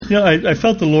I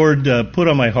felt the Lord put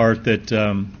on my heart that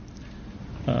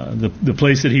the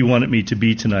place that He wanted me to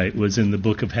be tonight was in the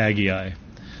book of Haggai,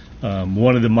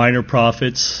 one of the minor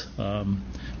prophets,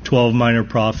 12 minor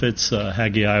prophets.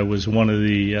 Haggai was one of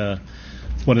the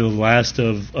last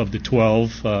of the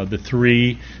 12. The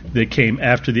three that came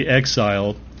after the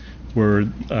exile were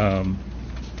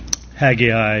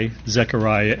Haggai,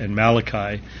 Zechariah, and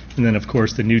Malachi. And then, of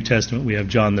course, the New Testament, we have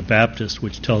John the Baptist,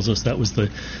 which tells us that was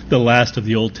the last of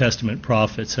the Old Testament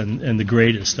prophets and the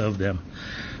greatest of them.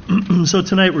 So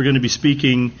tonight we're going to be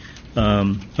speaking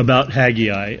about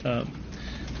Haggai.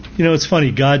 It's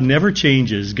funny. God never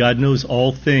changes. God knows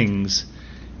all things,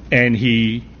 and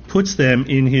He puts them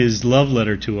in His love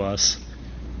letter to us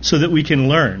so that we can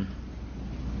learn.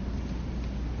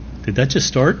 Did that just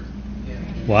start?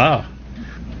 Yeah. Wow.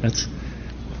 That's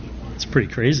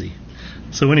pretty crazy.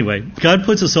 So anyway, God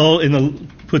puts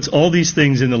all these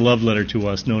things in the love letter to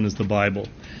us, known as the Bible.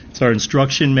 It's our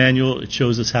instruction manual. It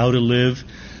shows us how to live,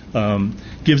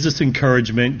 gives us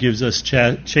encouragement, gives us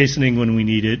chastening when we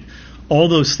need it. All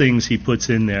those things He puts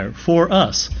in there for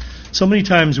us. So many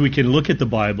times we can look at the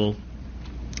Bible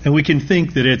and we can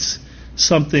think that it's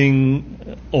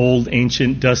something old,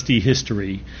 ancient, dusty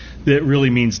history that really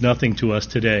means nothing to us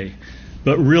today.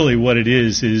 But really what it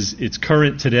is it's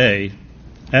current today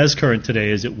as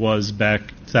it was back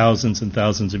thousands and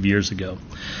thousands of years ago.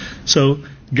 So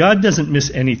God doesn't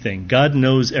miss anything. God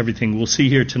knows everything. We'll see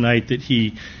here tonight that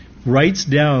He writes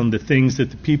down the things that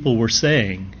the people were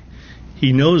saying.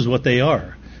 He knows what they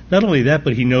are. Not only that,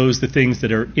 but He knows the things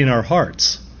that are in our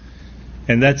hearts.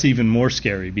 And that's even more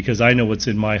scary because I know what's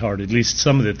in my heart, at least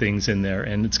some of the things in there.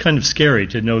 And it's kind of scary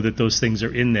to know that those things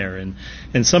are in there.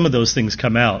 And some of those things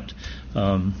come out.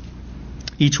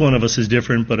 Each one of us is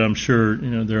different, but I'm sure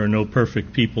there are no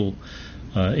perfect people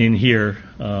in here.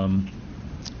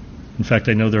 In fact,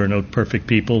 I know there are no perfect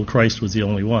people. Christ was the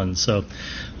only one. So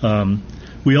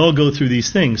we all go through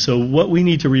these things. So what we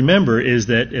need to remember is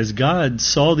that as God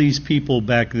saw these people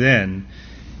back then,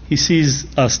 He sees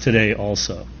us today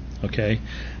also. Okay?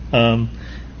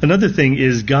 Another thing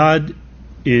is God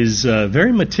is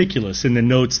very meticulous in the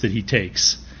notes that He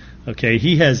takes. Okay?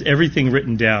 He has everything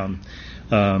written down.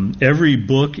 Every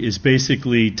book is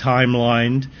basically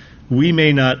timelined. We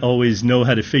may not always know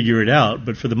how to figure it out,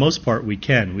 but for the most part we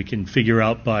can. We can figure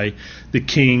out by the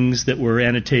kings that were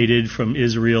annotated from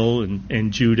Israel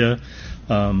and Judah.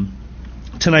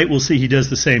 Tonight we'll see He does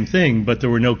the same thing, but there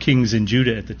were no kings in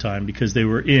Judah at the time because they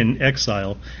were in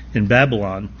exile in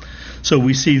Babylon. So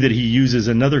we see that He uses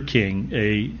another king,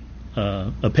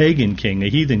 a pagan king, a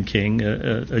heathen king,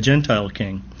 a Gentile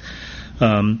king.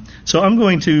 So I'm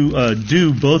going to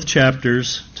do both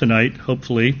chapters tonight,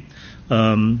 hopefully.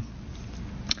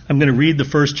 I'm going to read the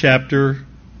first chapter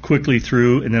quickly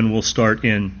through, and then we'll start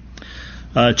in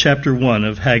chapter 1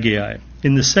 of Haggai.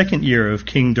 In the second year of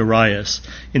King Darius,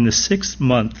 in the 6th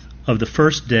month of the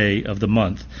first day of the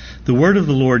month, the word of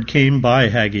the Lord came by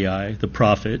Haggai the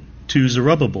prophet to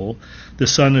Zerubbabel, the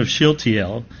son of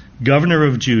Shealtiel, governor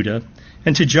of Judah,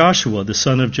 and to Joshua, the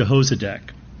son of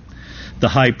Jehozadak, the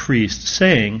high priest,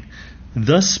 saying,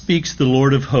 Thus speaks the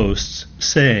Lord of hosts,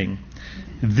 saying,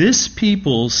 This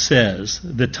people says,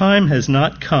 the time has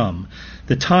not come,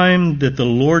 the time that the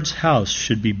Lord's house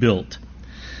should be built.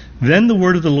 Then the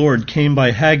word of the Lord came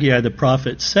by Haggai the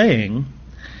prophet, saying,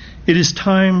 It is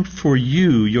time for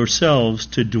you yourselves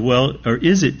to dwell, or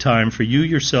is it time for you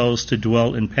yourselves to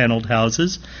dwell in paneled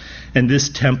houses, and this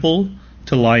temple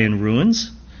to lie in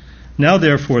ruins? Now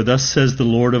therefore, thus says the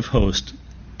Lord of hosts,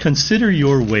 consider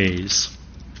your ways.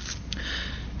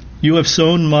 You have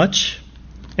sown much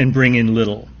and bring in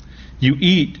little. You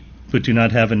eat, but do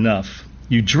not have enough.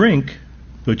 You drink,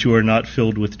 but you are not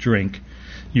filled with drink.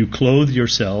 You clothe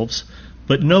yourselves,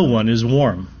 but no one is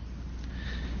warm.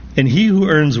 And he who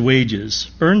earns wages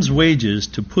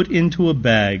to put into a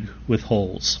bag with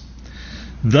holes.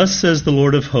 Thus says the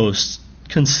Lord of hosts,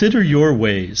 consider your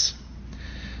ways.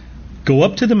 Go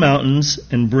up to the mountains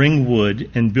and bring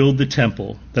wood and build the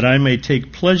temple, that I may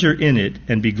take pleasure in it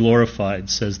and be glorified,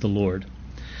 says the Lord.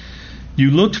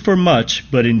 You looked for much,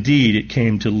 but indeed it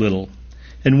came to little.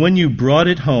 And when you brought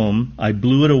it home, I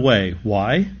blew it away.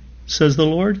 Why? Says the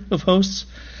Lord of hosts.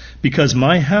 Because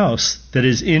my house that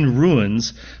is in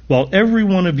ruins, while every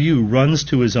one of you runs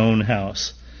to his own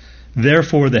house.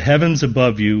 Therefore the heavens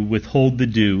above you withhold the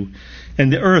dew,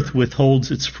 and the earth withholds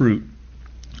its fruit.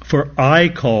 For I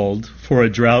called for a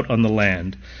drought on the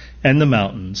land and the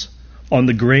mountains, on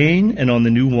the grain and on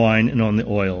the new wine and on the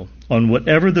oil, on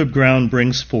whatever the ground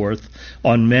brings forth,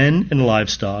 on men and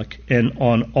livestock, and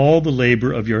on all the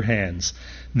labor of your hands,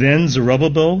 Then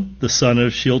Zerubbabel the son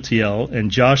of Shealtiel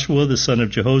and Joshua the son of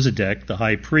Jehozadak the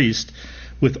high priest,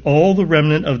 with all the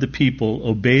remnant of the people,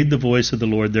 obeyed the voice of the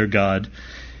Lord their God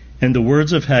and the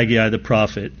words of Haggai the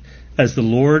prophet, as the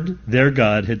Lord their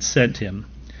God had sent him.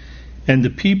 And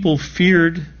the people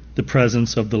feared the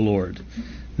presence of the Lord.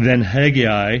 Then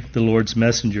Haggai, the Lord's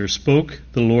messenger, spoke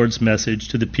the Lord's message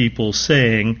to the people,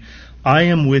 saying, I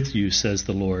am with you, says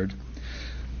the Lord.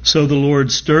 So the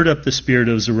Lord stirred up the spirit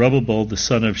of Zerubbabel, the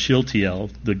son of Shealtiel,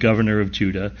 the governor of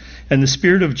Judah, and the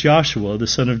spirit of Joshua, the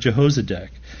son of Jehozadak,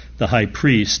 the high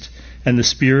priest, and the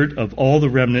spirit of all the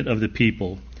remnant of the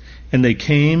people. And they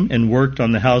came and worked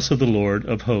on the house of the Lord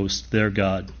of hosts, their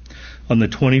God, on the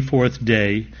 24th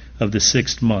day of the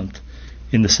 6th month,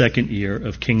 in the 2nd year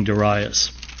of King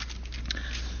Darius.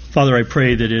 Father, I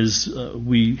pray that as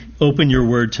we open your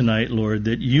word tonight, Lord,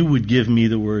 that you would give me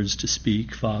the words to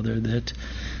speak, Father, that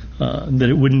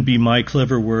it wouldn't be my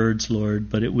clever words, Lord,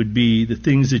 but it would be the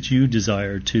things that you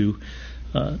desire to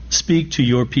speak to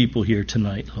your people here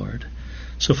tonight, Lord.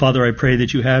 So, Father, I pray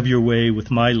that you have your way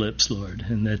with my lips, Lord,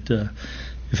 and that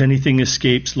if anything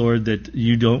escapes, Lord, that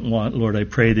you don't want, Lord, I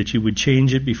pray that you would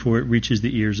change it before it reaches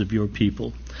the ears of your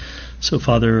people. So,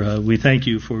 Father, we thank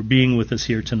you for being with us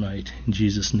here tonight. In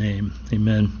Jesus' name,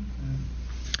 amen.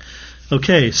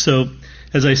 Okay, so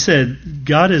as I said,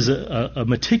 God is a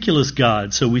meticulous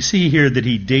God. So we see here that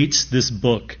he dates this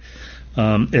book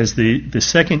as the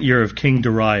 2nd year of King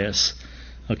Darius.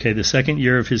 Okay, the 2nd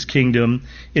year of his kingdom,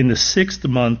 in the 6th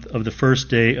month of the 1st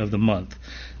day of the month.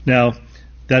 Now,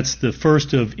 that's the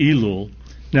 1st of Elul.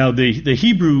 Now, the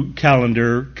Hebrew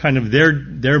calendar, kind of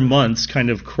their months kind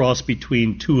of cross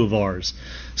between two of ours.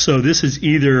 So this is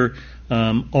either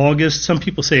August, some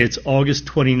people say it's August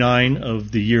 29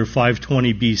 of the year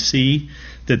 520 BC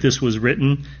that this was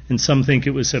written, and some think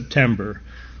it was September.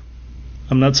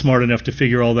 I'm not smart enough to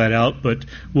figure all that out, but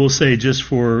we'll say just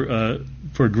for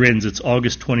grins, it's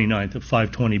August 29th of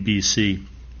 520 BC,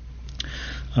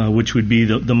 which would be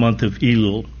the month of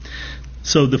Elul.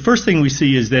 So the first thing we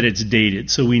see is that it's dated.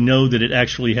 So we know that it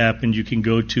actually happened. You can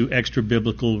go to extra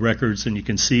biblical records and you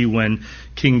can see when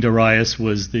King Darius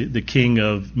was the king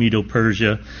of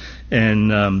Medo-Persia,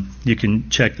 and you can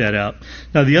check that out.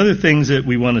 Now the other things that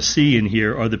we want to see in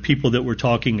here are the people that we're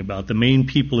talking about. The main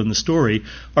people in the story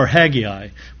are Haggai.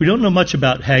 We don't know much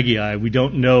about Haggai. We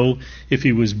don't know if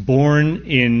he was born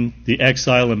in the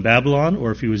exile in Babylon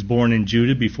or if he was born in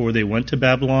Judah before they went to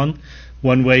Babylon.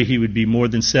 One way, he would be more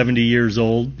than 70 years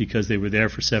old because they were there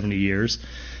for 70 years.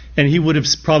 And he would have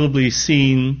probably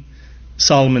seen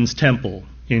Solomon's temple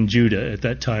in Judah at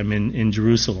that time in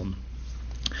Jerusalem.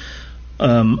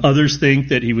 Others think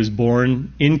that he was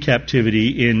born in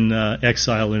captivity in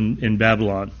exile in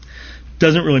Babylon.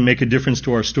 Doesn't really make a difference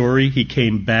to our story. He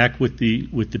came back with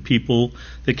the people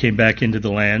that came back into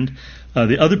the land.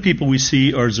 The other people we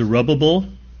see are Zerubbabel.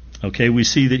 Okay, we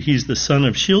see that he's the son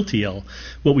of Shealtiel.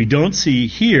 What we don't see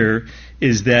here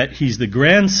is that he's the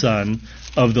grandson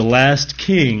of the last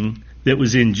king that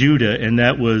was in Judah, and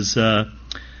that was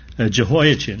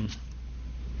Jehoiachin.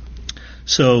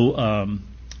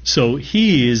 So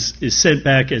he is sent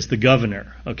back as the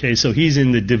governor. Okay, so he's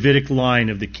in the Davidic line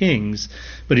of the kings,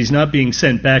 but he's not being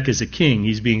sent back as a king.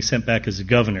 He's being sent back as a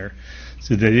governor.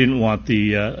 So they didn't want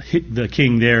the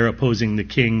king there opposing the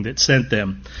king that sent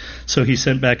them. So he's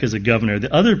sent back as a governor.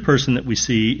 The other person that we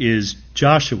see is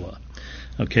Joshua.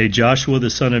 Okay, Joshua the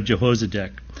son of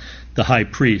Jehozadak, the high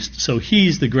priest. So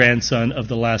he's the grandson of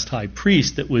the last high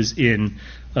priest that was in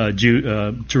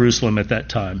Jerusalem at that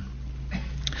time.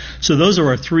 So those are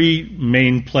our three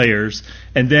main players.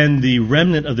 And then the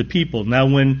remnant of the people. Now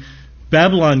when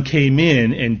Babylon came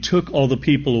in and took all the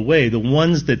people away, the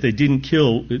ones that they didn't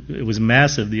kill, it was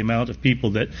massive, the amount of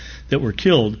people that were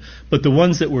killed, but the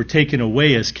ones that were taken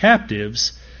away as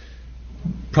captives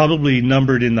probably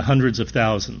numbered in the hundreds of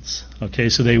thousands. Okay,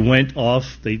 so they went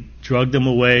off, they dragged them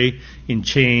away in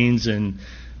chains, and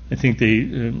I think I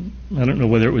don't know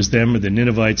whether it was them or the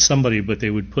Ninevites, somebody, but they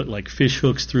would put like fish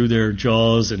hooks through their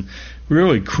jaws, and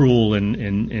really cruel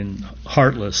and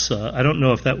heartless. I don't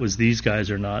know if that was these guys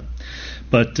or not.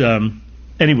 But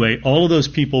anyway, all of those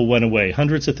people went away.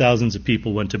 Hundreds of thousands of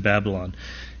people went to Babylon.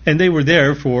 And they were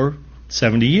there for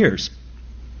 70 years.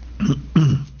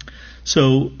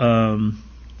 So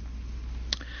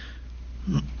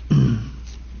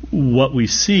what we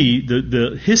see,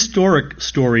 the historic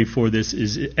story for this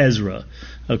is Ezra.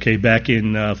 Okay, back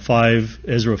in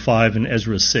Ezra 5 and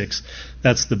Ezra 6.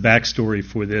 That's the backstory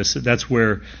for this. That's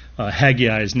where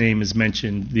Haggai's name is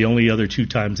mentioned. The only other two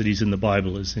times that he's in the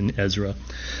Bible is in Ezra.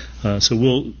 So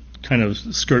we'll kind of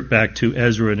skirt back to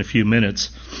Ezra in a few minutes.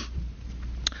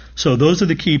 So those are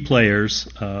the key players,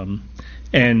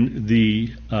 and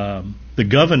the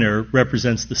governor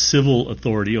represents the civil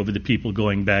authority over the people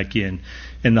going back in,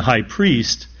 and the high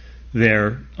priest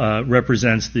there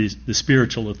represents the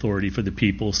spiritual authority for the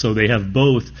people. So they have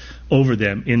both over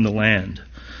them in the land.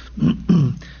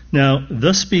 Now,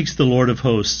 thus speaks the Lord of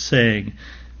hosts, saying,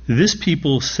 this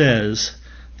people says,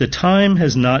 the time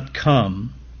has not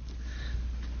come,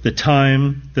 the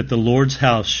time that the Lord's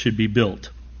house should be built.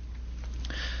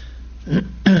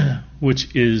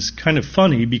 Which is kind of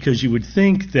funny, because you would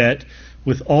think that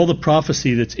with all the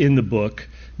prophecy that's in the book,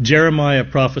 Jeremiah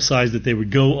prophesied that they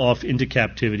would go off into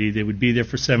captivity. They would be there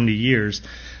for 70 years.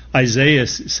 Isaiah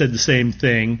said the same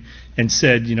thing and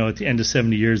said, at the end of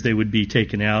 70 years they would be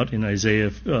taken out in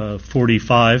Isaiah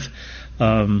 45.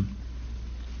 And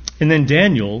then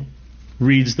Daniel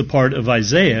reads the part of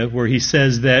Isaiah where he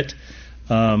says that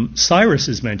Cyrus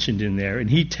is mentioned in there. And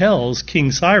he tells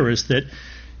King Cyrus that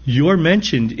you're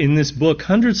mentioned in this book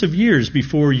hundreds of years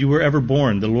before you were ever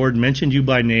born. The Lord mentioned you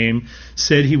by name,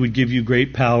 said he would give you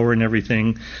great power and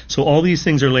everything. So all these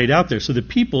things are laid out there. So the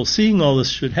people, seeing all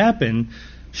this should happen,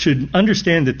 should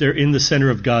understand that they're in the center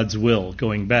of God's will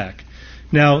going back.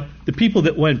 Now, the people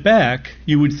that went back,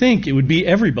 you would think it would be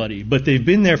everybody, but they've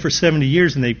been there for 70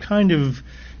 years and they've kind of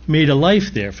made a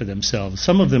life there for themselves.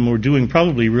 Some of them were doing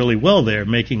probably really well there,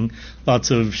 making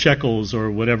lots of shekels or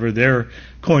whatever their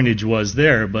coinage was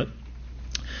there, but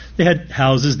they had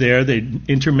houses there. They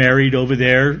intermarried over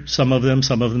there, some of them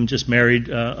just married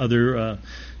other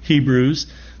Hebrews,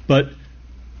 but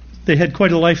they had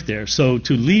quite a life there. So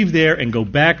to leave there and go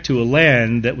back to a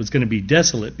land that was going to be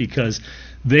desolate, because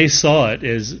they saw it,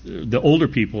 as the older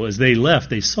people, as they left,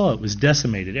 they saw it was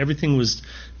decimated. Everything was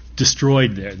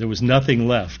destroyed there. There was nothing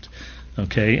left.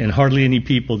 Okay, and hardly any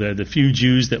people there. The few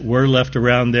Jews that were left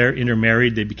around there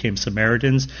intermarried. They became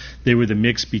Samaritans. They were the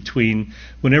mix between,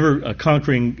 whenever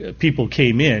conquering people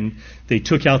came in, they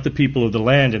took out the people of the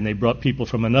land and they brought people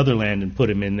from another land and put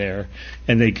them in there.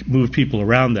 And they moved people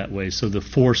around that way so the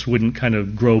force wouldn't kind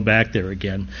of grow back there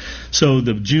again. So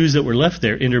the Jews that were left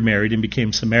there intermarried and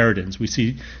became Samaritans. We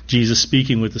see Jesus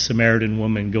speaking with the Samaritan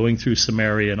woman, going through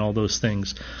Samaria and all those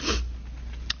things.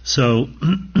 So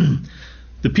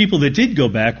the people that did go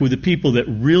back were the people that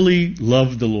really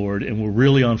loved the Lord and were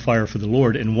really on fire for the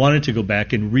Lord and wanted to go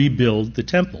back and rebuild the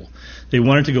temple. They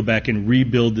wanted to go back and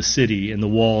rebuild the city and the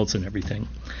walls and everything.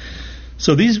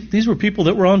 So these were people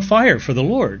that were on fire for the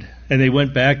Lord. And they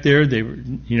went back there. They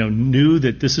knew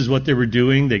that this is what they were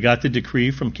doing. They got the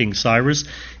decree from King Cyrus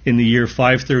in the year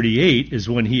 538 is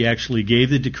when he actually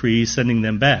gave the decree sending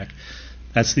them back.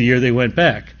 That's the year they went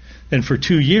back. Then for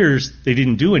 2 years, they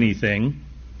didn't do anything.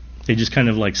 They just kind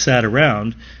of like sat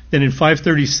around. Then in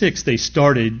 536, they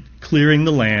started clearing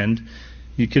the land.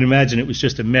 You can imagine it was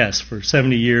just a mess for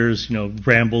 70 years,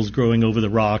 brambles growing over the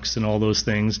rocks and all those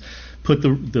things. Put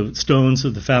the stones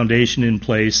of the foundation in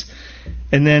place.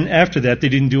 And then after that, they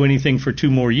didn't do anything for 2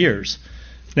 more years.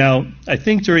 Now, I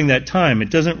think during that time, it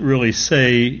doesn't really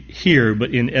say here,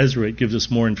 but in Ezra it gives us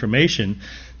more information,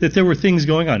 that there were things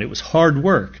going on. It was hard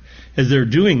work. As they're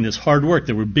doing this hard work,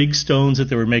 there were big stones that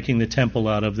they were making the temple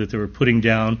out of, that they were putting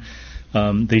down.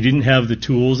 They didn't have the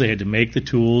tools. They had to make the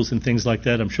tools and things like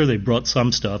that. I'm sure they brought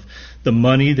some stuff. The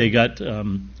money, they got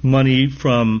money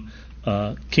from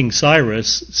King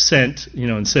Cyrus sent,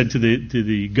 and said to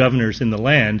the governors in the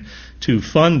land to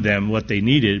fund them what they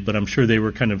needed, but I'm sure they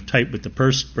were kind of tight with the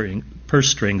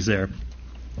purse strings there.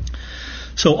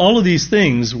 So all of these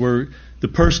things were the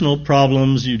personal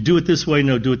problems. You do it this way,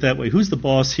 no, do it that way. Who's the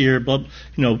boss here?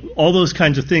 All those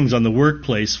kinds of things on the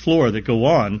workplace floor that go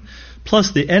on.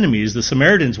 Plus the enemies, the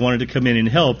Samaritans wanted to come in and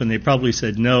help, and they probably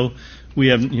said, no, we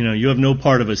have, you have no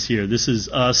part of us here. This is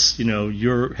us,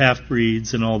 you're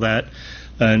half-breeds and all that.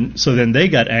 And so then they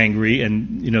got angry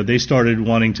and, they started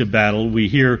wanting to battle. We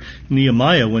hear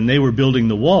Nehemiah, when they were building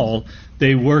the wall,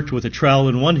 they worked with a trowel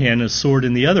in one hand and a sword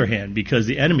in the other hand because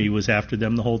the enemy was after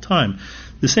them the whole time.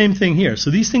 The same thing here. So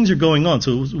these things are going on.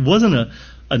 So it wasn't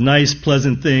a nice,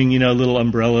 pleasant thing, little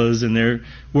umbrellas, and they're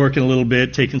working a little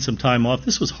bit, taking some time off.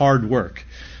 This was hard work.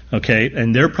 Okay,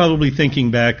 and they're probably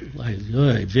thinking back, I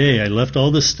left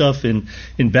all this stuff in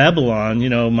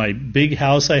Babylon, my big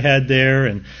house I had there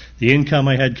and the income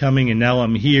I had coming, and now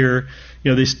I'm here.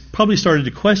 They probably started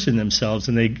to question themselves,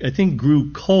 and they, I think,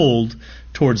 grew cold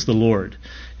towards the Lord.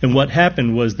 And what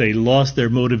happened was they lost their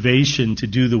motivation to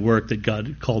do the work that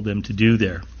God called them to do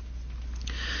there.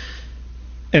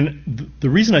 And the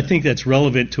reason I think that's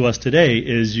relevant to us today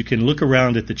is you can look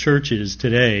around at the churches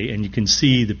today and you can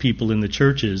see the people in the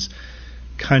churches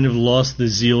kind of lost the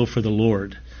zeal for the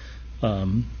Lord.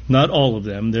 Not all of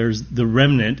them. There's the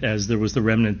remnant, as there was the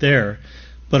remnant there.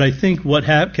 But I think what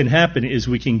can happen is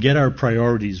we can get our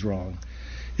priorities wrong,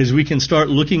 is we can start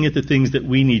looking at the things that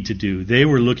we need to do. They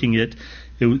were looking at,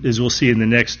 as we'll see in the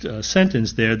next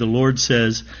sentence there, the Lord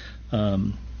says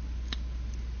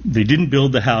they didn't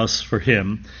build the house for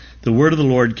him. The word of the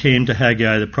Lord came to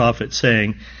Haggai the prophet,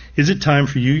 saying, "Is it time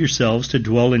for you yourselves to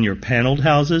dwell in your paneled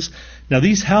houses?" Now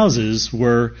these houses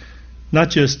were not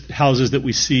just houses that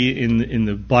we see in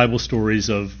the Bible stories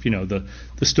of,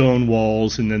 the stone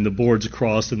walls and then the boards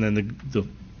across and then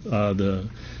the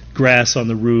grass on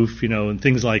the roof, and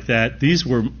things like that. These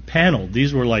were paneled.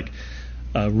 These were like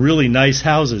really nice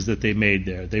houses that they made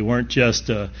there. They weren't just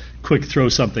quick throw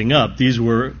something up.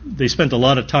 They spent a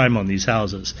lot of time on these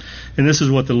houses. And this is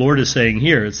what the Lord is saying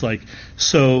here. It's like,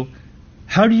 so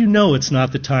how do you know it's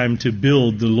not the time to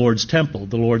build the Lord's temple,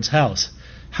 the Lord's house?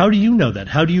 How do you know that?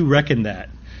 How do you reckon that?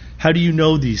 How do you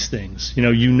know these things?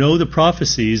 You know the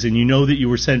prophecies, and you know that you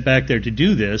were sent back there to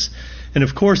do this. And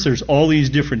of course, there's all these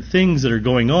different things that are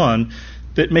going on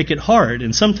that make it hard.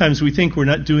 And sometimes we think we're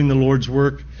not doing the Lord's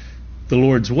work the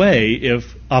Lord's way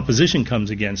if opposition comes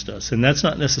against us. And that's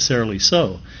not necessarily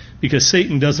so, because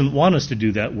Satan doesn't want us to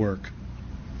do that work.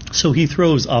 So he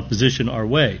throws opposition our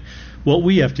way. What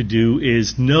we have to do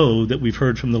is know that we've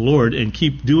heard from the Lord and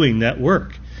keep doing that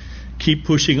work. Keep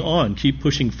pushing on, keep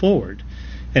pushing forward.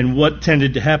 And what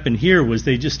tended to happen here was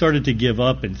they just started to give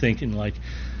up and thinking like,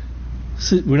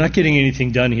 we're not getting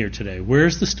anything done here today.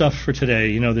 Where's the stuff for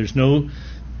today? There's no,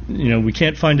 we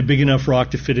can't find a big enough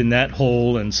rock to fit in that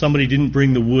hole, and somebody didn't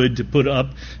bring the wood to put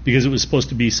up because it was supposed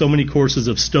to be so many courses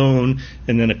of stone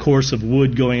and then a course of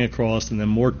wood going across and then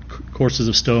more courses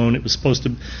of stone. It was supposed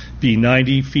to be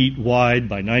 90 feet wide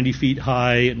by 90 feet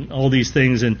high and all these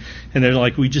things, and they're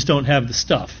like, we just don't have the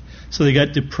stuff. So they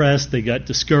got depressed, they got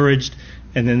discouraged,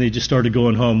 and then they just started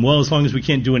going home. Well, as long as we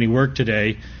can't do any work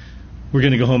today, we're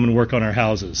going to go home and work on our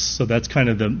houses. So that's kind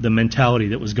of the mentality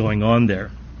that was going on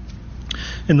there.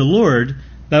 And the Lord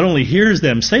not only hears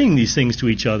them saying these things to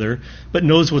each other, but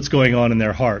knows what's going on in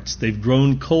their hearts. They've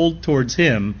grown cold towards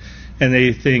Him, and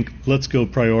they think, let's go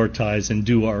prioritize and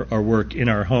do our work in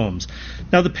our homes.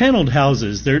 Now, the paneled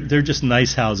houses, they're just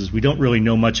nice houses. We don't really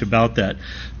know much about that.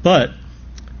 But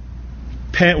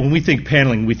when we think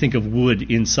paneling, we think of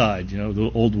wood inside,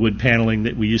 the old wood paneling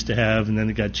that we used to have, and then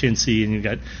it got chintzy, and you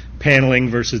got paneling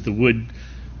versus the wood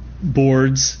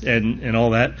boards and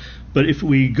all that. But if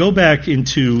we go back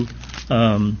into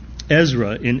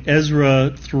Ezra, in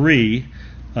Ezra 3,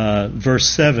 verse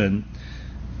 7,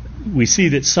 we see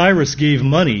that Cyrus gave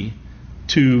money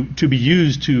to be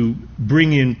used to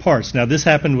bring in parts. Now, this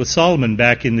happened with Solomon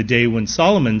back in the day when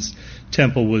Solomon's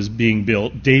temple was being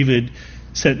built. David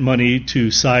sent money to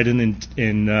Sidon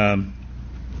and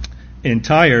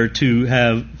Tyre to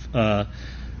have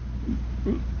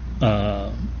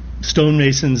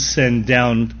stonemasons send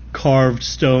down carved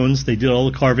stones. They did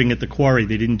all the carving at the quarry.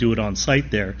 They didn't do it on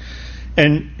site there.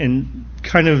 And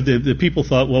kind of the people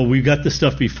thought, well, we got this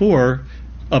stuff before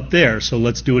up there, so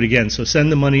let's do it again. So send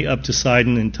the money up to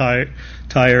Sidon and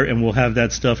Tyre, and we'll have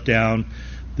that stuff down.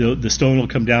 The stone will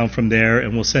come down from there,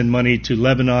 and we'll send money to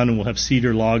Lebanon, and we'll have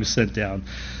cedar logs sent down.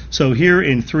 So here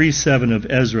in 3:7 of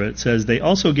Ezra, it says, they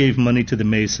also gave money to the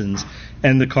masons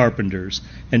and the carpenters,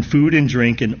 and food and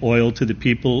drink and oil to the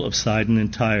people of Sidon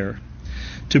and Tyre,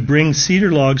 to bring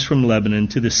cedar logs from Lebanon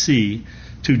to the sea,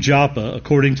 to Joppa,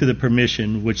 according to the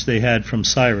permission which they had from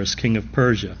Cyrus, king of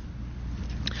Persia.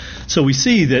 So we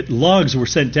see that logs were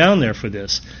sent down there for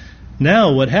this.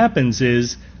 Now what happens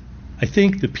is, I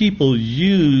think the people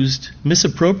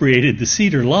misappropriated the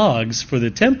cedar logs for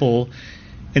the temple,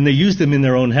 and they used them in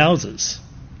their own houses.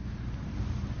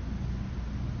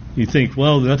 You think,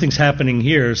 well, nothing's happening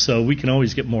here, so we can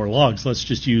always get more logs. Let's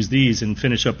just use these and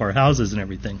finish up our houses and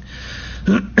everything.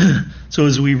 So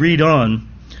as we read on,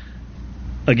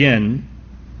 again,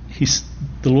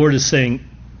 the Lord is saying,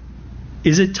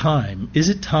 is it time? Is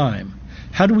it time?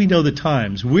 How do we know the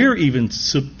times? We're even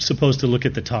supposed to look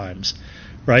at the times,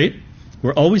 right?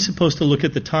 We're always supposed to look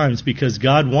at the times because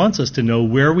God wants us to know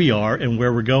where we are and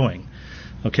where we're going.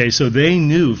 Okay, so they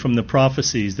knew from the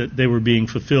prophecies that they were being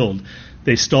fulfilled.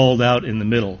 They stalled out in the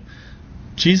middle.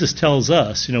 Jesus tells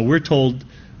us, we're told,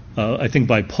 I think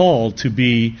by Paul, to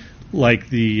be like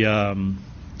the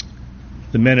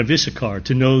men of Issachar,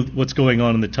 to know what's going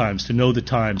on in the times, to know the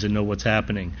times and know what's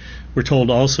happening. We're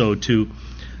told also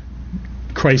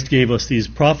Christ gave us these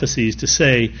prophecies to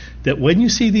say that when you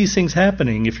see these things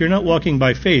happening, if you're not walking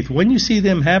by faith, when you see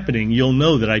them happening, you'll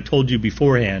know that I told you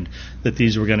beforehand that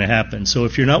these were going to happen. So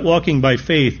if you're not walking by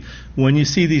faith, when you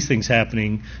see these things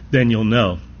happening, then you'll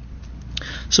know.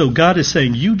 So God is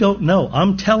saying, you don't know.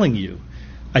 I'm telling you.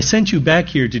 I sent you back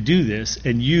here to do this,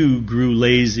 and you grew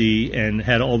lazy and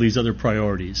had all these other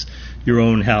priorities, your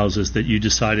own houses that you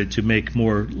decided to make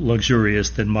more luxurious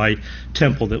than my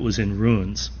temple that was in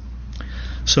ruins.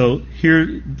 So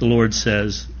here the Lord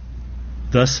says,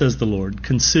 thus says the Lord,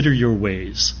 consider your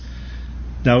ways.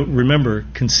 Now remember,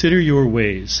 consider your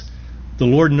ways. The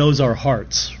Lord knows our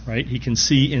hearts, right? He can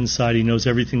see inside. He knows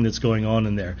everything that's going on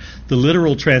in there. The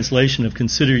literal translation of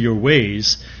consider your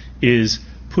ways is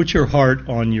put your heart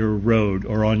on your road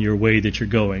or on your way that you're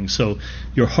going. So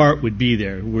your heart would be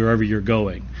there wherever you're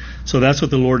going. So that's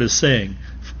what the Lord is saying.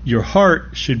 Your heart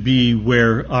should be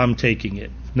where I'm taking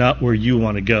it, not where you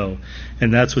want to go.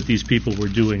 And that's what these people were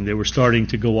doing. They were starting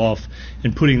to go off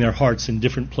and putting their hearts in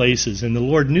different places. And the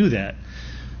Lord knew that.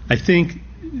 I think,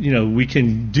 we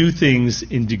can do things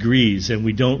in degrees and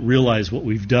we don't realize what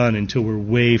we've done until we're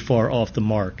way far off the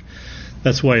mark.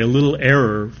 That's why a little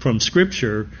error from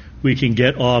Scripture, we can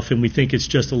get off and we think it's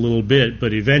just a little bit,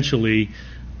 but eventually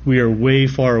we are way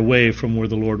far away from where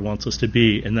the Lord wants us to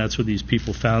be, and that's where these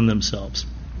people found themselves.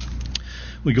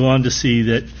 We go on to see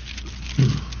that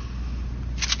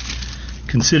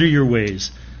consider your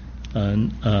ways.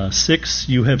 6,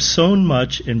 you have sown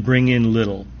much and bring in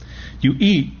little. You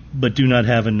eat, but do not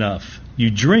have enough.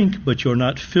 You drink, but you're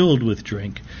not filled with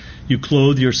drink. You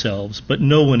clothe yourselves, but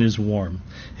no one is warm.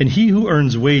 And he who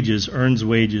earns wages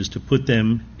to put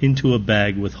them into a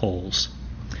bag with holes.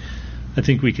 I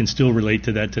think we can still relate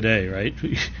to that today, right?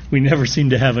 We never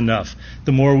seem to have enough.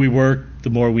 The more we work,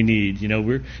 the more we need.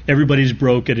 Everybody's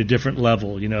broke at a different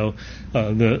level.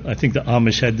 I think the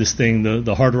Amish had this thing: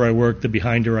 the harder I work, the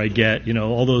behinder I get.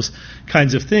 All those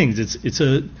kinds of things. It's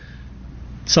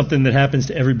something that happens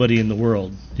to everybody in the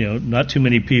world. Not too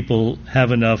many people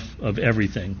have enough of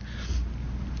everything.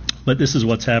 But this is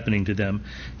what's happening to them.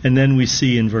 And then we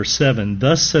see in verse 7,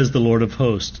 thus says the Lord of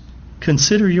hosts,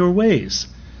 consider your ways.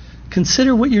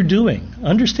 Consider what you're doing.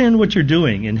 Understand what you're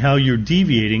doing and how you're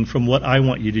deviating from what I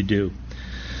want you to do.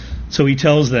 So he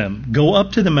tells them, go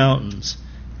up to the mountains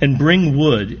and bring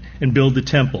wood and build the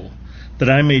temple, that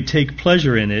I may take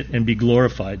pleasure in it and be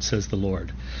glorified, says the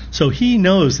Lord. So he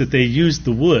knows that they used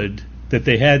the wood that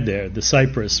they had there, the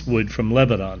cypress wood from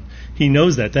Lebanon. He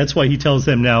knows that. That's why he tells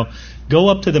them now, go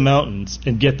up to the mountains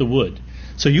and get the wood.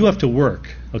 So you have to work,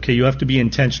 okay? You have to be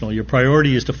intentional. Your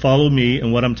priority is to follow me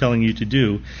and what I'm telling you to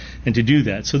do, and to do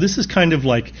that. So this is kind of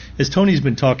like, as Tony's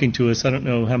been talking to us, I don't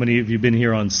know how many of you have been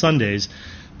here on Sundays,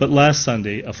 but last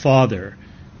Sunday, a father,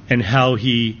 and how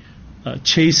he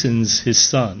chastens his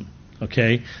son.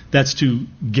 Okay, that's to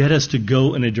get us to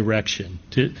go in a direction.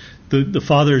 The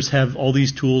fathers have all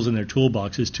these tools in their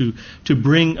toolboxes to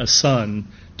bring a son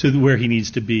to where he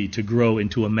needs to be, to grow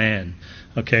into a man.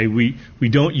 Okay, we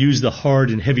don't use the hard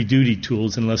and heavy duty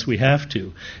tools unless we have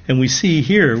to. And we'll see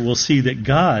that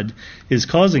God is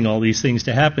causing all these things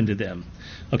to happen to them.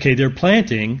 Okay, they're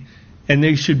planting, and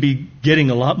they should be getting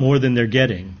a lot more than they're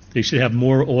getting. They should have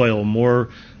more oil, more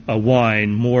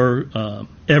wine, more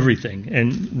everything,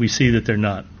 and we see that they're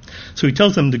not. So he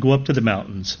tells them to go up to the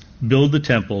mountains, build the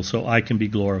temple so I can be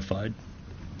glorified.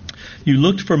 You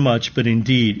looked for much, but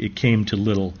indeed it came to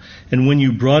little. And when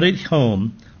you brought it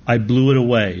home, I blew it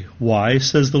away. Why,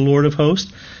 says the Lord of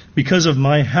hosts? Because of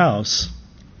my house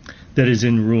that is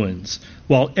in ruins.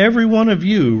 While every one of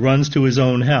you runs to his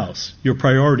own house, your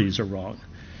priorities are wrong.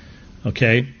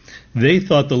 Okay? They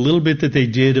thought the little bit that they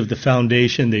did of the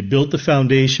foundation, they built the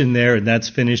foundation there and that's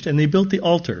finished, and they built the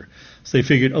altar. So they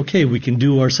figured, okay, we can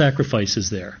do our sacrifices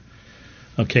there.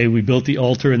 Okay, we built the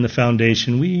altar and the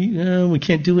foundation. We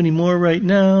can't do any more right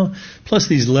now. Plus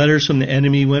these letters from the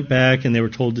enemy went back and they were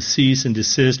told to cease and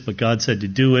desist, but God said to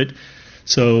do it.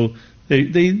 So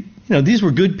these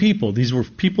were good people. These were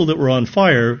people that were on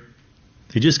fire.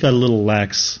 They just got a little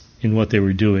lax in what they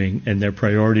were doing, and their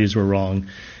priorities were wrong,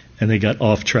 and they got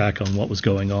off track on what was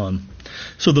going on.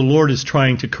 So the Lord is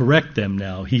trying to correct them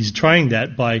now. He's trying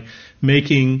that by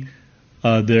making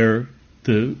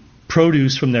the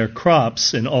produce from their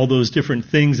crops and all those different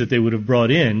things that they would have brought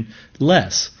in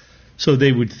less. So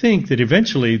they would think that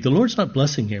eventually the Lord's not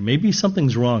blessing here. Maybe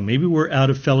something's wrong. Maybe we're out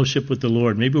of fellowship with the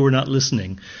Lord. Maybe we're not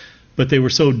listening. But they were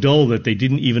so dull that they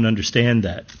didn't even understand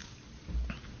that.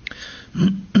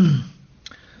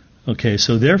 Okay,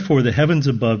 so therefore the heavens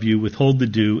above you withhold the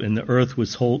dew, and the earth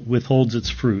withholds its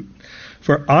fruit.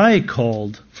 For I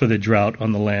called for the drought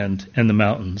on the land and the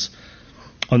mountains,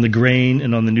 on the grain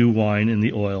and on the new wine and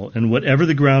the oil, and whatever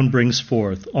the ground brings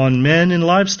forth, on men and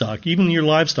livestock. Even your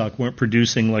livestock weren't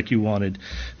producing like you wanted.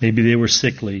 Maybe they were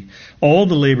sickly. All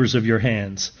the labors of your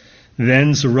hands.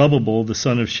 Then Zerubbabel, the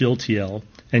son of Shealtiel,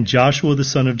 And Joshua the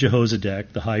son of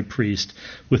Jehozadak, the high priest,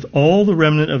 with all the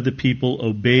remnant of the people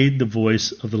obeyed the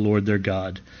voice of the Lord their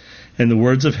God, and the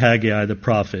words of Haggai the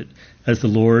prophet, as the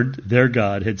Lord their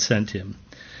God had sent him.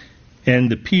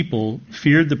 And the people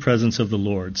feared the presence of the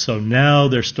Lord. So now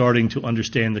they're starting to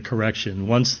understand the correction.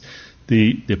 Once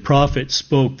the prophet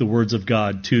spoke the words of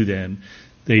God to them,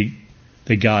 they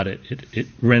got it. It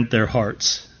rent their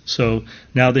hearts. So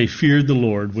now they feared the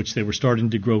Lord, which they were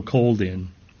starting to grow cold in.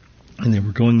 And they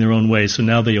were going their own way, so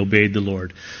now they obeyed the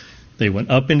Lord. They went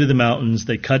up into the mountains,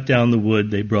 they cut down the wood,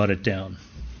 they brought it down.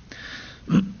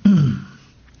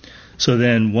 So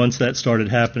then, once that started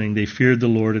happening, they feared the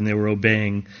Lord and they were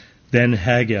obeying. Then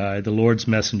Haggai, the Lord's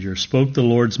messenger, spoke the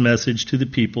Lord's message to the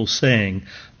people, saying,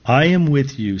 I am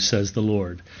with you, says the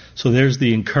Lord. So there's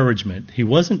the encouragement. He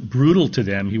wasn't brutal to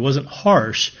them, he wasn't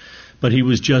harsh, but he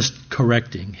was just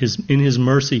correcting. In his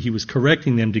mercy, he was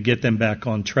correcting them to get them back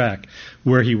on track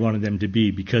where he wanted them to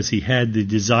be, because he had the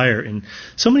desire. And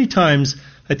so many times,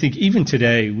 I think even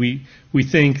today, we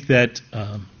think that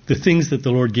the things that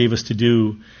the Lord gave us to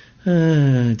do,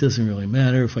 it doesn't really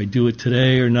matter if I do it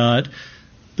today or not.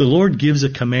 The Lord gives a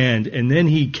command, and then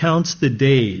he counts the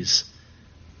days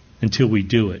until we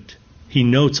do it. He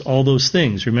notes all those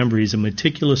things. Remember, he's a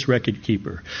meticulous record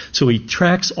keeper. So he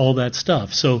tracks all that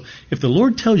stuff. So if the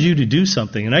Lord tells you to do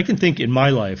something, and I can think in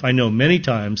my life, I know many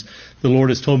times the Lord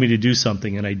has told me to do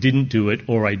something and I didn't do it,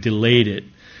 or I delayed it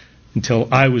until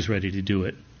I was ready to do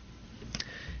it.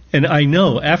 And I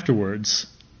know afterwards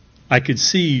I could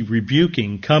see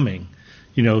rebuking coming,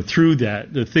 through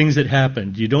that, the things that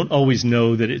happened. You don't always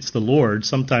know that it's the Lord.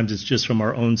 Sometimes it's just from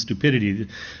our own stupidity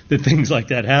that things like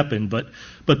that happen. But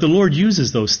the Lord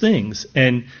uses those things,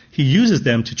 and he uses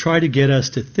them to try to get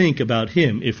us to think about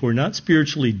him. If we're not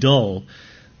spiritually dull,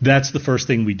 that's the first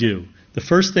thing we do. The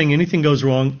first thing, anything goes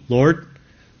wrong, Lord,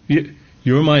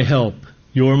 you're my help.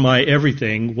 You're my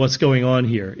everything. What's going on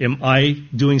here? Am I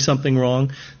doing something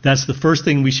wrong? That's the first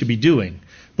thing we should be doing.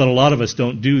 But a lot of us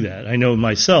don't do that. I know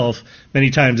myself,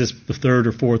 many times it's the third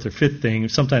or fourth or fifth thing,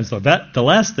 sometimes the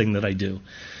last thing that I do.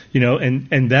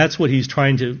 And that's what he's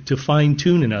trying to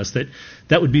fine-tune in us,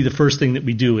 that would be the first thing that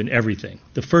we do in everything.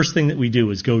 The first thing that we do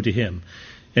is go to him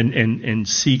and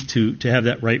seek to have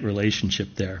that right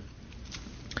relationship there.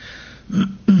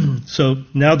 So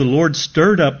now the Lord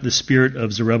stirred up the spirit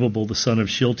of Zerubbabel, the son of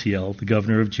Shealtiel, the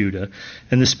governor of Judah,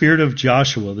 and the spirit of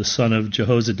Joshua, the son of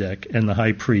Jehozadak, and the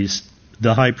high priest,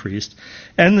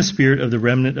 and the spirit of the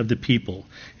remnant of the people.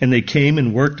 And they came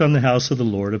and worked on the house of the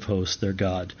Lord of hosts, their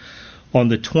God, on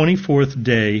the 24th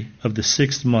day of the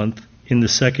 6th month in the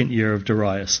 2nd year of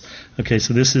Darius. Okay,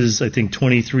 so this is, I think,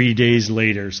 23 days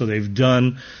later. So they've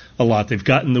done a lot. They've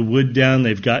gotten the wood down,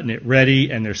 they've gotten it ready,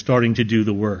 and they're starting to do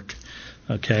the work.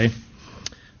 Okay,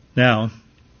 now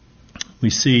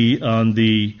we see on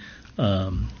the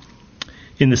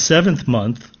in the 7th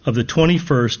month of the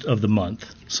 21st of the month.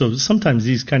 So sometimes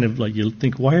these kind of you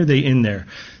think, why are they in there?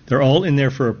 They're all in there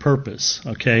for a purpose,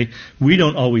 okay? We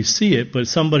don't always see it, but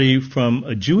somebody from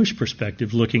a Jewish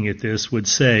perspective looking at this would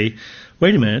say,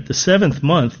 wait a minute, the 7th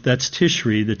month, that's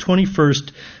Tishri, the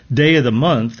 21st day of the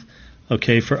month,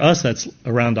 okay, for us that's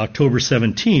around October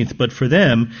 17th, but for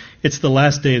them, it's the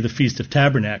last day of the Feast of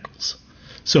Tabernacles.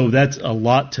 So that's a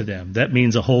lot to them. That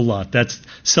means a whole lot. That's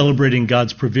celebrating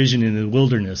God's provision in the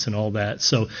wilderness and all that.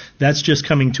 So that's just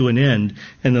coming to an end.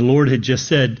 And the Lord had just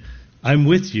said, I'm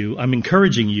with you. I'm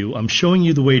encouraging you. I'm showing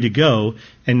you the way to go.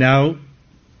 And now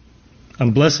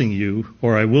I'm blessing you,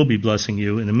 or I will be blessing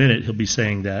you. In a minute, he'll be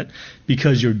saying that,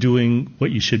 because you're doing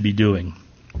what you should be doing.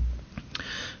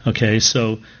 Okay,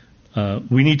 so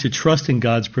we need to trust in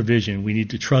God's provision. We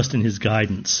need to trust in his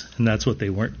guidance. And that's what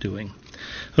they weren't doing.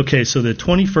 Okay, so the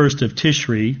 21st of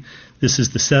Tishri, this is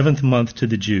the 7th month to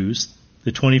the Jews,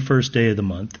 the 21st day of the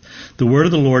month. The word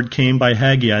of the Lord came by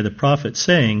Haggai the prophet,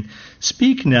 saying,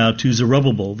 Speak now to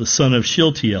Zerubbabel, the son of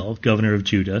Shealtiel, governor of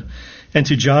Judah, and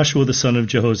to Joshua, the son of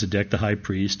Jehozadak, the high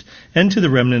priest, and to the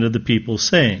remnant of the people,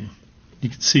 saying, you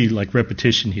can see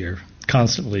repetition here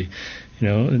constantly,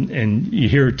 and you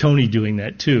hear Tony doing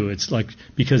that too. It's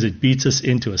because it beats us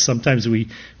into us. Sometimes we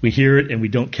hear it and we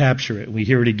don't capture it. We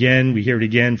hear it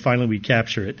again, finally we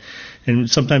capture it. And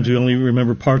sometimes we only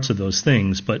remember parts of those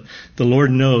things, but the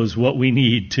Lord knows what we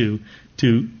need to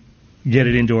get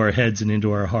it into our heads and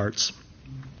into our hearts.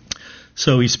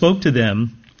 So he spoke to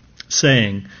them,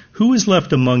 saying, Who is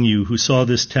left among you who saw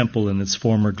this temple in its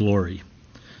former glory?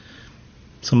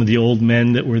 Some of the old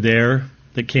men that were there,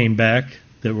 that came back,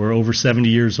 that were over 70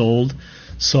 years old,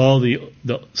 saw the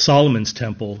Solomon's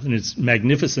temple and its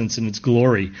magnificence and its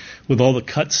glory, with all the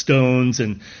cut stones,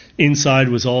 and inside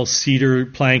was all cedar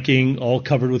planking, all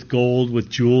covered with gold,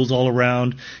 with jewels all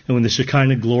around. And when the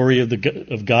Shekinah glory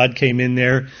of God came in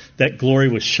there, that glory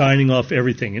was shining off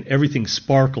everything, and everything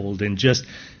sparkled, and just,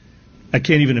 I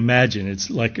can't even imagine.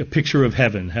 It's like a picture of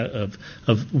heaven,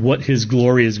 of what His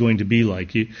glory is going to be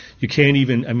like. You can't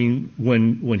even, I mean,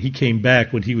 when He came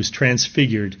back, when He was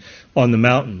transfigured on the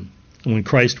mountain, when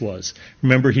Christ was,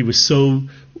 remember, He was so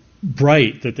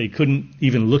bright that they couldn't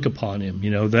even look upon Him.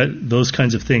 Those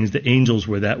kinds of things. The angels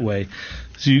were that way.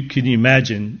 So can you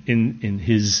imagine in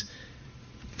His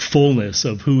fullness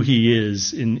of who He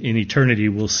is in eternity,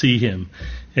 we'll see Him.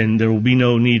 And there will be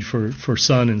no need for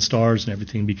sun and stars and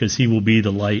everything, because He will be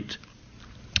the light.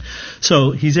 So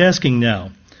He's asking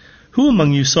now, who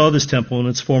among you saw this temple in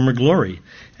its former glory?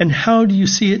 And how do you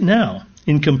see it now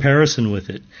in comparison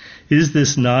with it? Is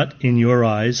this not in your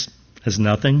eyes as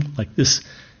nothing? Like, this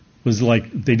was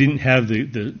like they didn't have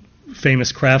the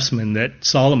famous craftsmen that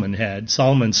Solomon had.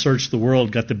 Solomon searched the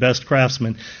world, got the best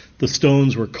craftsmen. The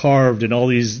stones were carved in all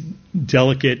these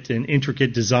delicate and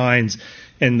intricate designs,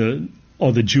 and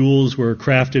all the jewels were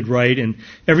crafted right, and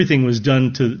everything was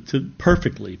done to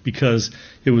perfectly, because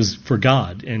it was for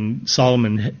God. And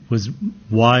Solomon was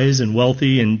wise and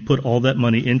wealthy and put all that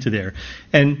money into there.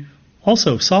 And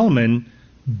also, Solomon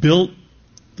built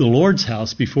the Lord's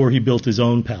house before he built his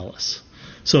own palace.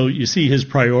 So you see, his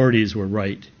priorities were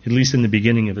right, at least in the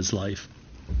beginning of his life.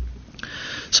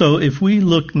 So if we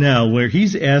look now where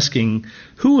he's asking,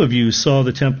 who of you saw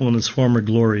the temple in its former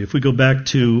glory? If we go back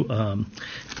to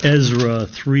Ezra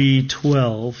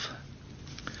 3:12,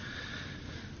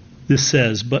 this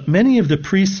says, but many of the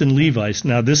priests and Levites,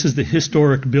 now this is the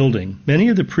historic building, many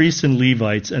of the priests and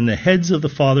Levites and the heads of the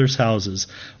fathers' houses,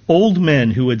 old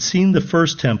men who had seen the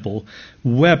first temple,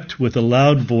 wept with a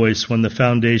loud voice when the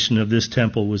foundation of this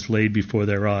temple was laid before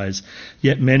their eyes.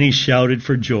 Yet many shouted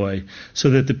for joy, so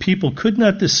that the people could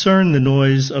not discern the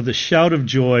noise of the shout of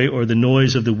joy or the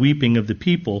noise of the weeping of the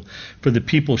people, for the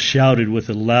people shouted with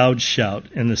a loud shout,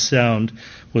 and the sound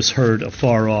was heard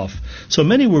afar off. So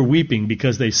many were weeping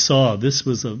because they saw this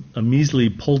was a measly,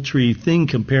 paltry thing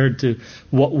compared to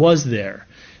what was there.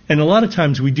 And a lot of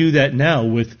times we do that now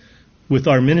with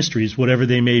our ministries, whatever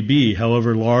they may be,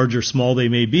 however large or small they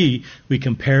may be, we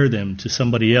compare them to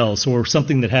somebody else or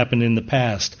something that happened in the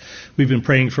past. We've been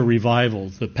praying for revival,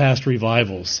 the past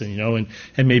revivals, and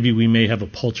maybe we may have a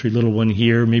paltry little one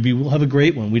here, maybe we'll have a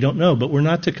great one, we don't know, but we're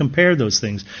not to compare those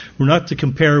things. We're not to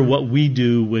compare what we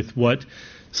do with what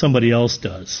somebody else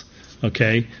does,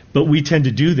 okay? But we tend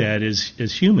to do that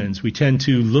as humans. We tend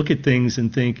to look at things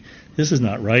and think, this is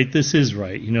not right, this is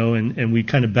right, and we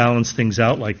kind of balance things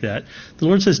out like that. The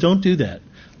Lord says, don't do that.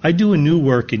 I do a new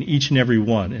work in each and every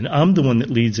one, and I'm the one that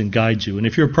leads and guides you. And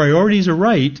if your priorities are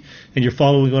right, and you're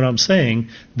following what I'm saying,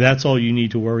 that's all you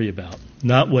need to worry about,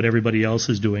 not what everybody else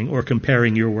is doing or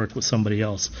comparing your work with somebody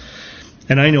else.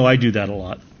 And I know I do that a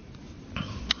lot.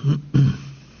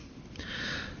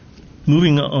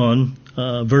 Moving on,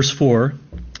 verse 4,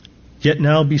 yet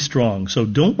now be strong. So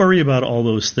don't worry about all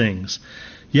those things.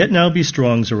 Yet now be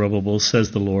strong, Zerubbabel,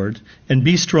 says the Lord, and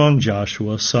be strong,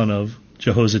 Joshua, son of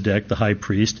Jehozadak, the high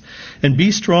priest, and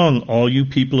be strong, all you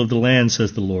people of the land,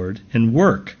 says the Lord, and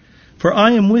work. For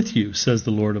I am with you, says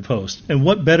the Lord of hosts. And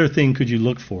what better thing could you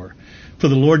look for? For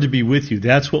the Lord to be with you,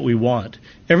 that's what we want.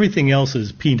 Everything else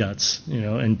is peanuts,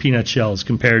 and peanut shells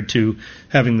compared to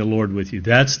having the Lord with you.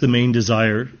 That's the main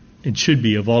desire, it should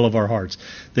be, of all of our hearts,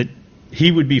 that He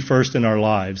would be first in our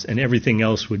lives and everything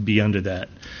else would be under that.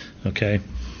 Okay?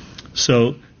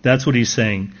 So that's what He's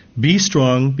saying. Be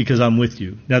strong because I'm with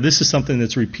you. Now this is something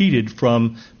that's repeated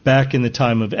from back in the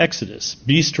time of Exodus.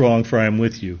 Be strong for I am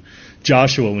with you.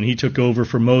 Joshua, when he took over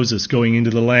for Moses going into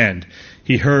the land,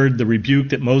 he heard the rebuke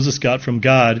that Moses got from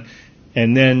God,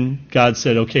 and then God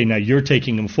said, okay, now you're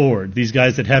taking them forward. These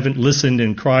guys that haven't listened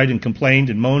and cried and complained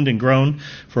and moaned and groaned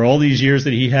for all these years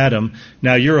that He had them,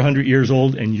 now you're 100 years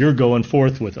old and you're going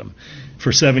forth with them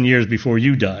for 7 years before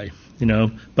you die.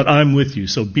 But I'm with you,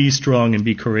 so be strong and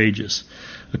be courageous.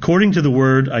 According to the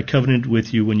word I covenanted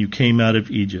with you when you came out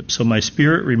of Egypt, so my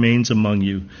spirit remains among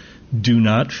you. Do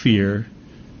not fear.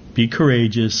 Be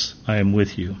courageous. I am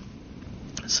with you.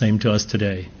 Same to us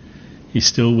today. He's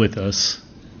still with us.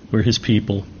 We're His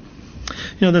people.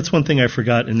 That's one thing I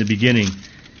forgot in the beginning.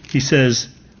 He says,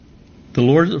 the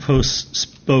Lord of hosts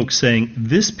spoke, saying,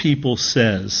 this people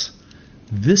says,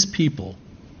 this people.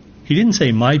 He didn't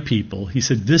say my people. He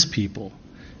said this people.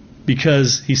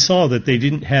 Because He saw that they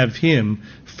didn't have Him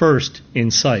first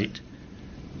in sight.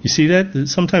 You see that?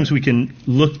 Sometimes we can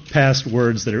look past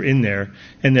words that are in there,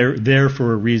 and they're there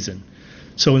for a reason.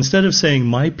 So instead of saying,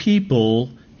 my people,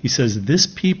 he says, this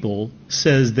people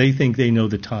says they think they know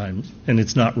the time, and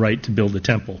it's not right to build a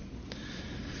temple.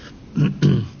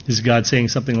 Is God saying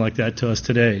something like that to us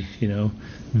today?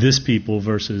 This people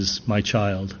versus my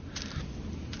child.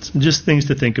 Just things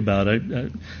to think about.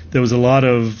 There was a lot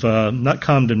of, not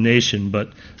condemnation, but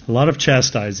a lot of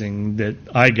chastising that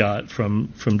I got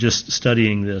from just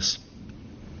studying this.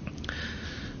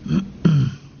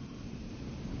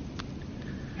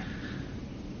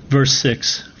 Verse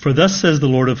 6, for thus says the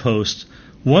Lord of hosts,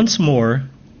 once more,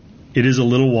 it is a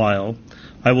little while,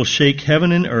 I will shake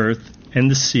heaven and earth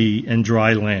and the sea and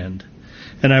dry land.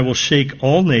 And I will shake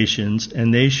all nations,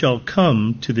 and they shall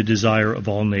come to the desire of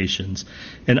all nations.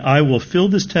 And I will fill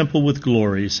this temple with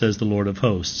glory, says the Lord of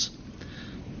hosts.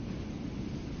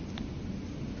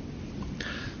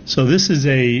 So this is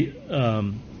a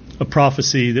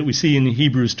prophecy that we see in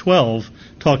Hebrews 12,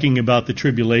 talking about the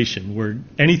tribulation, where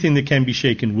anything that can be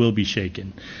shaken will be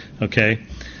shaken. Okay?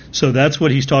 So that's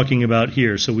what he's talking about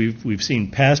here. So we've seen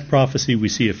past prophecy, we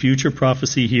see a future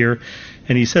prophecy here,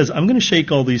 and he says, I'm going to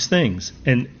shake all these things,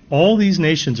 and all these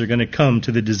nations are going to come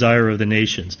to the desire of the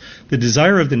nations. The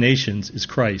desire of the nations is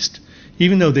Christ,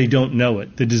 even though they don't know it.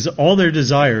 All their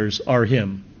desires are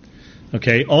him.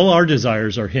 Okay? All our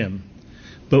desires are him.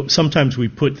 But sometimes we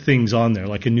put things on there,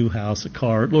 like a new house, a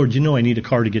car. Lord, I need a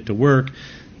car to get to work.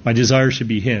 My desire should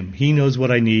be him. He knows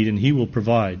what I need, and he will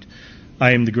provide.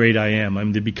 I am the great I am.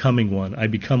 I'm the becoming one. I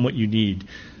become what you need.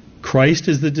 Christ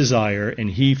is the desire, and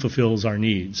he fulfills our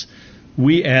needs.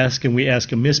 We ask, and we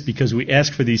ask amiss because we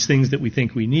ask for these things that we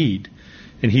think we need.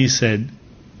 And he said,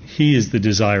 he is the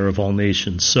desire of all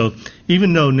nations. So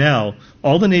even though now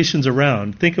all the nations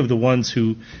around, think of the ones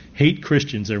who hate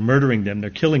Christians, they're murdering them, they're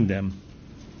killing them.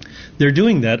 They're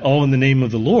doing that all in the name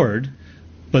of the Lord,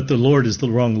 but the Lord is the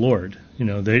wrong Lord.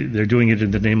 They're doing it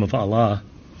in the name of Allah.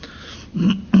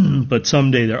 But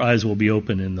someday their eyes will be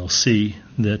open and they'll see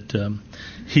that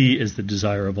he is the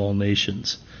desire of all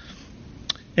nations.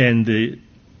 And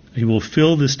he will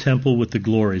fill this temple with the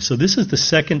glory. So this is the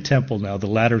second temple now, the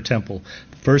latter temple.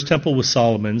 The first temple was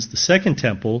Solomon's. The second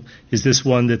temple is this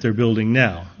one that they're building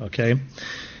now. Okay?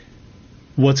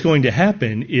 What's going to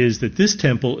happen is that this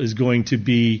temple is going to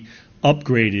be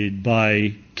upgraded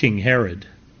by King Herod.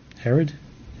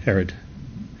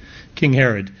 King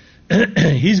Herod.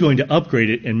 He's going to upgrade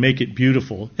it and make it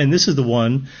beautiful. And this is the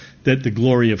one that the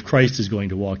glory of Christ is going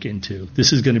to walk into.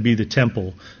 This is going to be the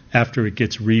temple after it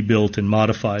gets rebuilt and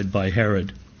modified by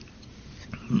Herod.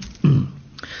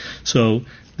 So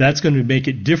that's going to make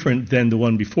it different than the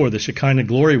one before. The Shekinah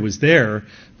glory was there,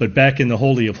 but back in the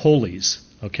Holy of Holies,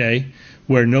 okay,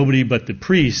 where nobody but the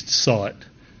priest saw it.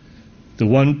 The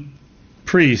one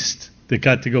priest that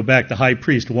got to go back, the high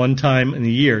priest, one time in a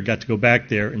year got to go back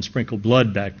there and sprinkle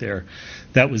blood back there.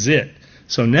 That was it.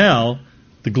 So now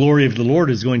the glory of the Lord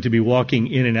is going to be walking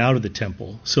in and out of the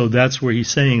temple. So that's where he's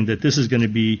saying that this is going to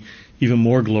be even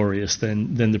more glorious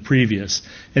than the previous.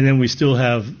 And then we still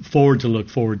have to look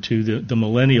forward to the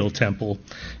millennial temple,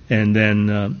 and then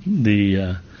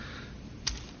the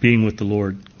being with the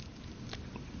Lord.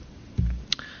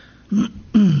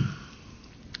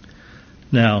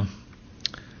 Now,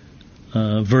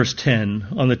 verse 10,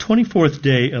 on the 24th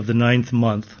day of the 9th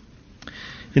month,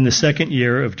 in the second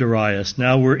year of Darius.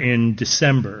 Now we're in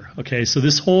December. Okay, so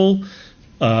this whole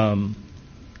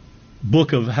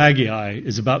book of Haggai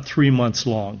is about 3 months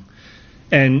long.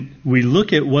 And we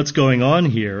look at what's going on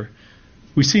here.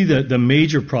 We see the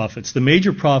major prophets. The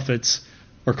major prophets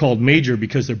are called major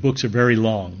because their books are very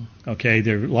long. Okay,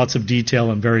 there are lots of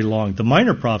detail and very long. The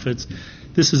minor prophets,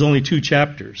 this is only 2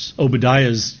 chapters. Obadiah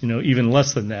is, even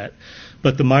less than that.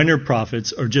 But the minor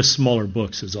prophets are just smaller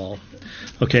books is all.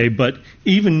 Okay, but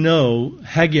even though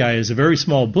Haggai is a very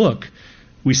small book,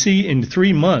 we see in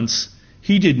 3 months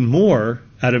he did more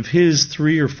out of his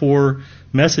 3 or 4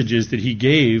 messages that he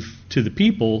gave to the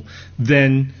people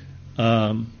than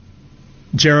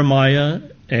Jeremiah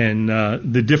and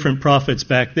the different prophets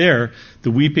back there,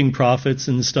 the weeping prophets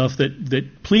and stuff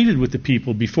that pleaded with the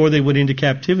people before they went into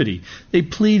captivity. They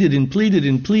pleaded and pleaded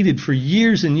and pleaded for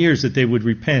years and years that they would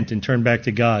repent and turn back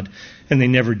to God, and they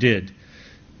never did.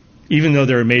 Even though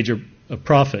they're a major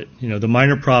prophet, the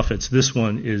minor prophets, this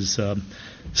one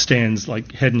stands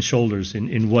like head and shoulders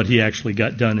in what he actually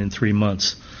got done in 3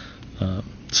 months.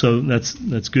 So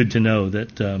that's good to know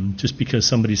that just because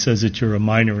somebody says that you're a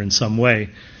minor in some way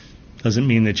doesn't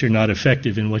mean that you're not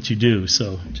effective in what you do.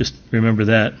 So just remember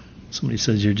that. Somebody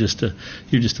says you're just a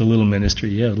little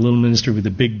ministry. Yeah, a little ministry with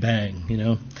a big bang.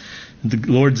 The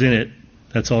Lord's in it.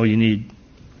 That's all you need.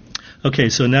 Okay,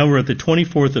 so now we're at the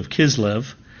 24th of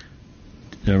Kislev,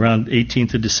 around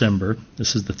 18th of December.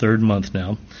 This is the third month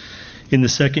now. In the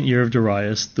second year of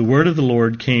Darius, the word of the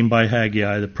Lord came by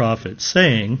Haggai the prophet,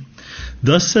 saying,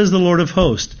 Thus says the Lord of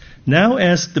hosts, now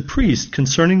ask the priest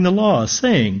concerning the law,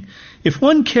 saying, if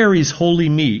one carries holy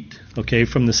meat, okay,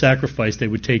 from the sacrifice, they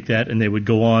would take that and they would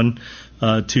go on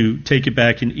to take it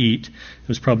back and eat. It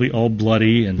was probably all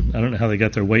bloody, and I don't know how they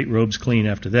got their white robes clean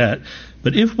after that.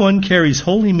 But if one carries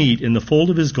holy meat in the fold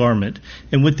of his garment,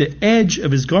 and with the edge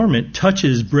of his garment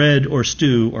touches bread or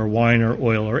stew or wine or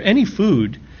oil or any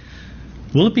food,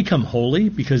 will it become holy?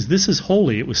 Because this is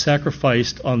holy. It was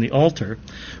sacrificed on the altar.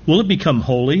 Will it become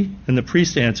holy? And the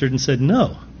priest answered and said,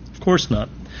 No, of course not.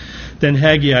 Then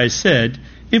Haggai said,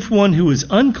 if one who is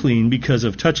unclean because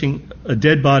of touching a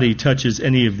dead body touches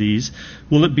any of these,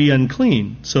 will it be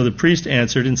unclean? So the priest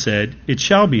answered and said, it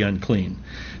shall be unclean.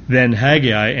 Then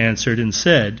Haggai answered and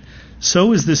said,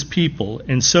 so is this people,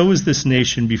 and so is this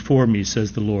nation before me,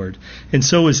 says the Lord. And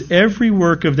so is every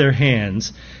work of their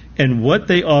hands, and what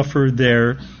they offer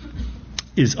there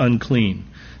is unclean.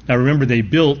 Now remember, they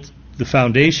built the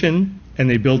foundation and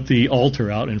they built the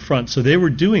altar out in front. So they were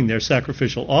doing their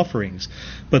sacrificial offerings.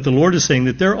 But the Lord is saying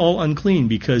that they're all unclean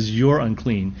because you're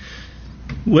unclean.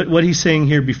 What he's saying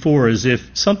here before is if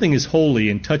something is holy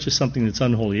and touches something that's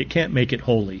unholy, it can't make it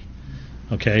holy.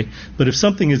 Okay? But if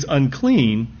something is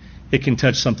unclean, it can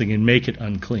touch something and make it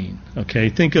unclean. Okay?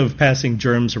 Think of passing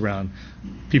germs around.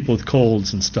 People with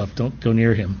colds and stuff, don't go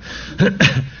near him.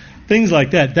 Things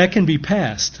like that. That can be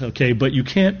passed. Okay? But you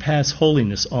can't pass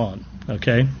holiness on.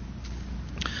 Okay?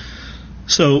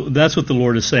 So that's what the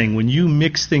Lord is saying. When you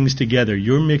mix things together,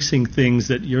 you're mixing things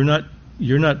that you're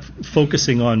not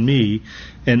focusing on me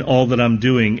and all that I'm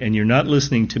doing, and you're not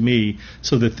listening to me.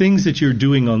 So the things that you're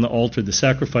doing on the altar, the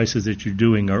sacrifices that you're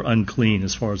doing, are unclean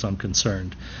as far as I'm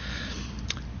concerned.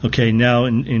 Okay, now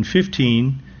in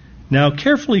 15, now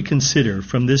carefully consider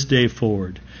from this day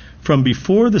forward, from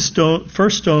before the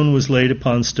first stone was laid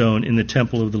upon stone in the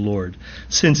temple of the Lord,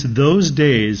 since those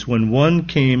days when one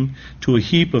came to a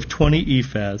heap of 20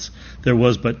 ephahs, there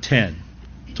was but 10.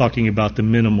 Talking about the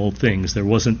minimal things. There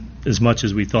wasn't as much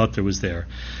as we thought there was there.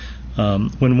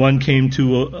 When one came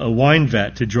to a wine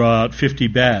vat to draw out 50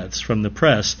 baths from the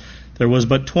press, there was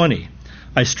but 20.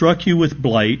 I struck you with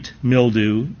blight,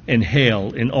 mildew, and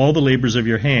hail in all the labors of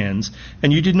your hands,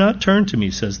 and you did not turn to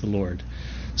me, says the Lord.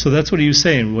 So that's what he was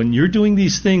saying. When you're doing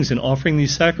these things and offering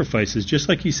these sacrifices, just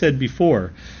like he said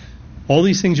before, all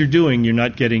these things you're doing, you're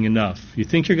not getting enough. You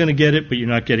think you're going to get it, but you're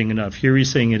not getting enough. Here he's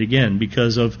saying it again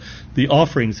because of the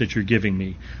offerings that you're giving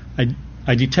me.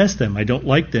 I detest them. I don't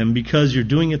like them because you're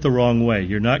doing it the wrong way.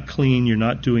 You're not clean. You're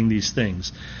not doing these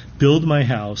things. Build my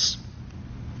house.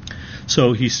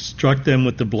 So he struck them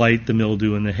with the blight, the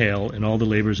mildew, and the hail, and all the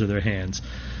labors of their hands.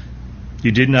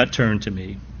 You did not turn to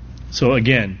me. So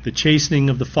again, the chastening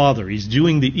of the Father. He's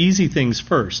doing the easy things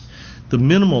first, the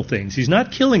minimal things. He's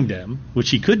not killing them, which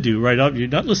he could do right up. You're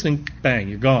not listening, bang,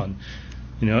 you're gone.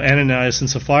 Ananias and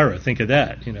Sapphira, think of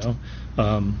that,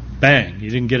 bang, you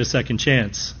didn't get a second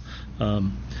chance.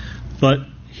 But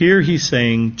here he's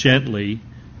saying gently,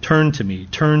 turn to me,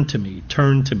 turn to me,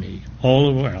 turn to me,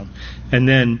 all around. And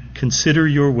then consider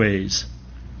your ways.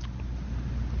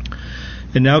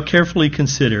 And now carefully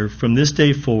consider from this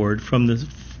day forward,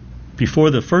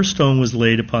 before the first stone was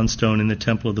laid upon stone in the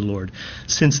temple of the Lord.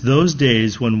 Since those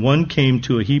days when one came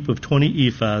to a heap of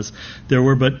 20 ephahs, there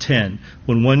were but 10.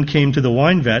 When one came to the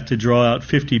wine vat to draw out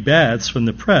 50 baths from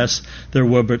the press, there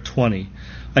were but 20.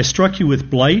 I struck you with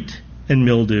blight and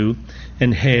mildew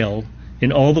and hail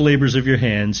in all the labors of your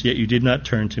hands, yet you did not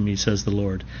turn to me, says the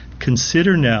Lord.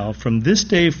 Consider now from this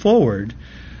day forward,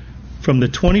 from the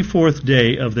 24th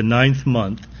day of the 9th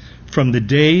month, from the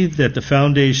day that the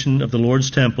foundation of the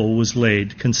Lord's temple was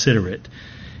laid, consider it.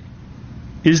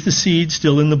 Is the seed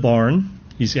still in the barn?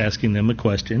 He's asking them a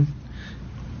question.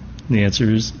 And the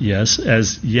answer is yes.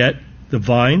 As yet the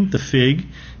vine, the fig,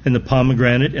 and the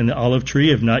pomegranate and the olive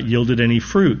tree have not yielded any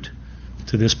fruit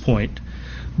to this point.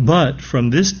 But from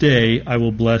this day I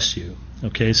will bless you.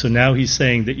 Okay, so now he's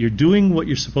saying that you're doing what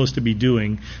you're supposed to be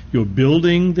doing. You're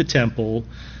building the temple.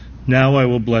 Now I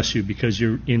will bless you because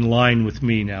you're in line with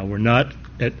me now. We're not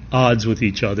at odds with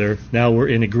each other. Now we're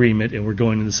in agreement and we're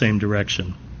going in the same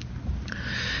direction.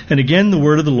 And again the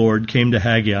word of the Lord came to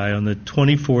Haggai on the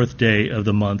 24th day of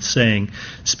the month, saying,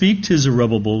 Speak to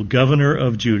Zerubbabel, governor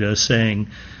of Judah, saying,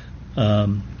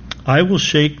 I will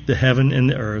shake the heaven and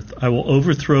the earth. I will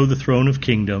overthrow the throne of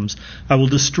kingdoms. I will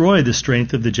destroy the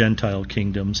strength of the Gentile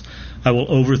kingdoms. I will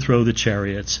overthrow the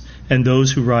chariots and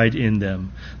those who ride in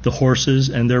them. The horses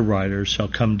and their riders shall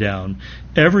come down,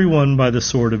 every one by the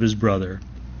sword of his brother.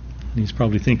 And he's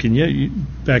probably thinking, yeah,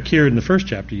 back here in the first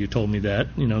chapter you told me that,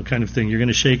 kind of thing. You're going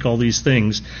to shake all these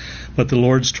things. But the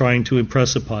Lord's trying to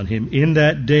impress upon him, in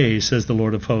that day, says the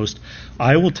Lord of hosts,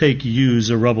 I will take you,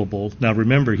 Zerubbabel. Now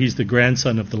remember, he's the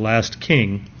grandson of the last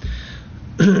king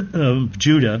of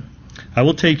Judah. I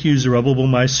will take you, Zerubbabel,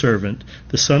 my servant,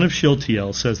 the son of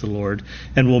Shealtiel, says the Lord,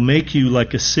 and will make you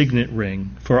like a signet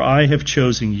ring, for I have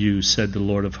chosen you, said the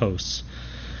Lord of hosts.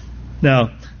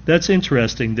 Now, that's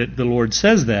interesting that the Lord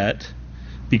says that,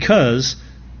 because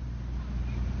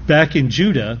back in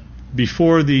Judah,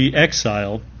 before the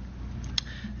exile,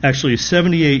 actually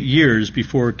 78 years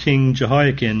before King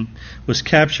Jehoiakim was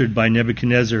captured by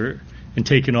Nebuchadnezzar and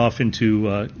taken off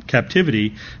into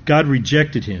captivity, God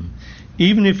rejected him.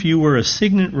 Even if you were a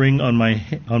signet ring on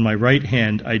my right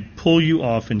hand, I'd pull you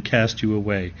off and cast you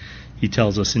away, he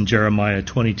tells us in Jeremiah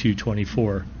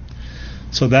 22:24.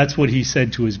 So that's what he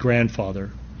said to his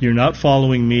grandfather. You're not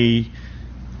following me,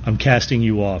 I'm casting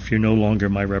you off. You're no longer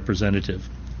my representative.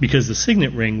 Because the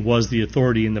signet ring was the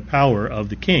authority and the power of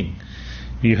the king.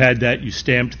 You had that, you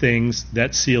stamped things,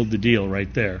 that sealed the deal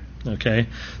right there. Okay?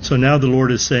 So now the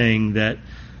Lord is saying that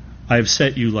I've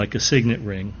set you like a signet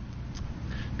ring.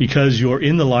 Because you're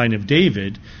in the line of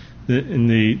David, the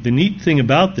neat thing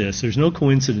about this, there's no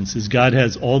coincidences. God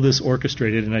has all this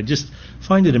orchestrated, and I just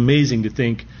find it amazing to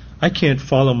think, I can't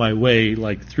follow my way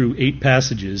like through 8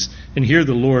 passages, and here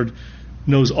the Lord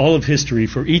knows all of history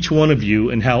for each one of you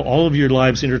and how all of your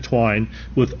lives intertwine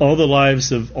with all the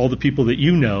lives of all the people that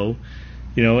you know,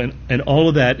 and all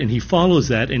of that, and he follows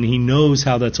that, and he knows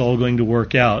how that's all going to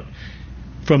work out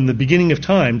from the beginning of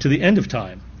time to the end of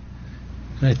time.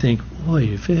 And I think,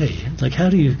 boy, like how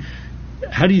do you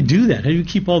do that? How do you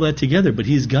keep all that together? But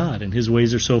he's God, and his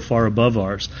ways are so far above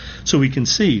ours. So we can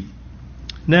see.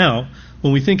 Now,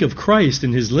 when we think of Christ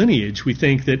and his lineage, we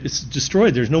think that it's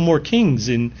destroyed. There's no more kings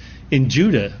in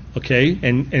Judah, okay?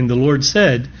 And the Lord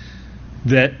said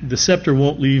that the scepter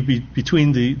won't leave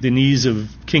between the knees of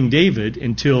King David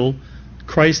until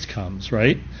Christ comes,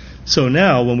 right? So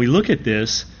now, when we look at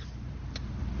this,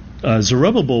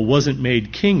 Zerubbabel wasn't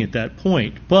made king at that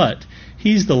point, but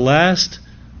he's the last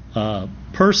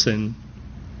person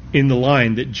in the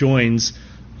line that joins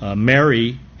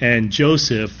Mary and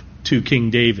Joseph to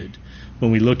King David. When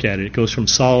we look at it, it goes from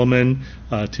Solomon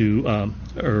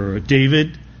or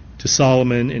David to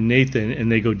Solomon and Nathan,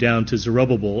 and they go down to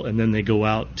Zerubbabel, and then they go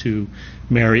out to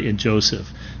Mary and Joseph.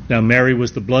 Now, Mary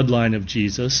was the bloodline of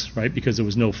Jesus, right, because there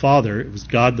was no father. It was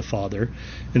God the Father.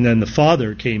 And then the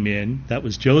father came in. That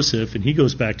was Joseph, and he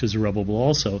goes back to Zerubbabel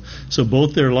also. So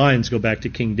both their lines go back to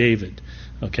King David,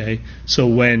 okay? So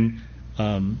when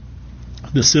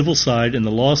the civil side and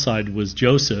the law side was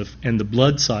Joseph, and the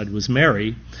blood side was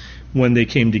Mary, when they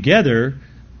came together,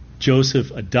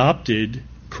 Joseph adopted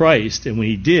Christ, and when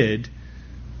he did,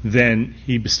 then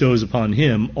he bestows upon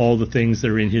him all the things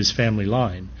that are in his family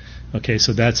line. Okay,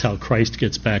 so that's how Christ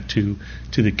gets back to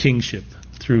the kingship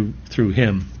through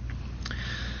him.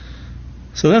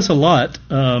 So that's a lot.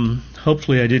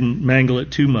 Hopefully I didn't mangle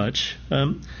it too much.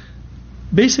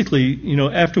 Basically,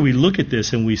 after we look at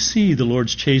this and we see the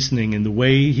Lord's chastening and the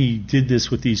way he did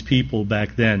this with these people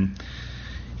back then,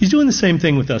 he's doing the same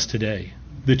thing with us today.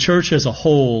 The church as a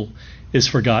whole has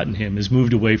forgotten him, has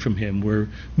moved away from him. We're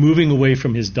moving away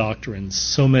from his doctrines,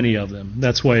 so many of them.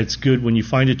 That's why it's good when you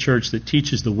find a church that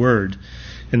teaches the Word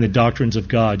and the doctrines of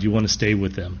God, you want to stay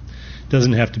with them. It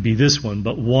doesn't have to be this one,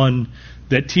 but one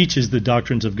that teaches the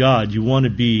doctrines of God. You want to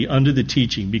be under the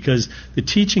teaching, because the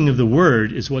teaching of the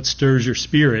Word is what stirs your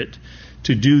spirit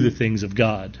to do the things of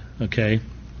God, okay?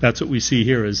 That's what we see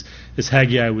here as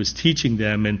Haggai was teaching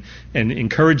them and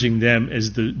encouraging them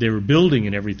as they were building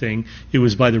and everything. It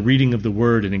was by the reading of the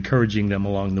Word and encouraging them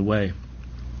along the way.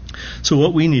 So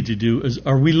what we need to do is,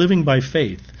 are we living by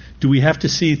faith? Do we have to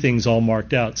see things all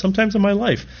marked out? Sometimes in my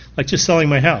life, like just selling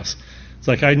my house, it's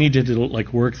like I needed to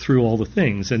work through all the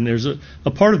things. And there's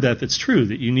a part of that that's true,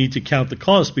 that you need to count the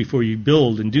cost before you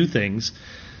build and do things.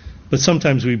 But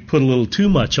sometimes we put a little too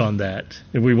much on that,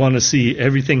 and we want to see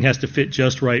everything has to fit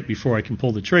just right before I can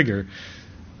pull the trigger.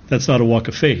 That's not a walk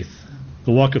of faith.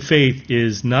 The walk of faith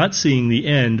is not seeing the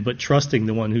end, but trusting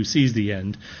the one who sees the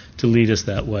end to lead us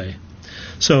that way.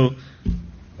 So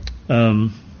I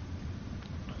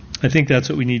think that's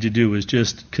what we need to do, is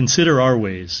just consider our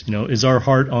ways. Is our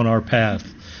heart on our path?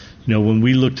 When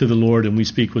we look to the Lord and we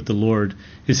speak with the Lord,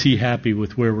 is he happy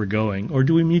with where we're going? Or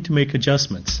do we need to make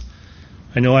adjustments?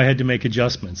 I know I had to make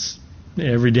adjustments.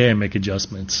 Every day I make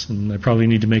adjustments, and I probably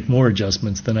need to make more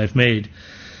adjustments than I've made.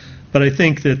 But I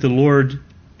think that the Lord,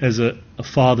 as a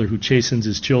father who chastens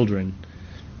his children,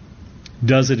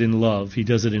 does it in love. He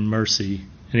does it in mercy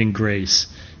and in grace.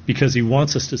 because he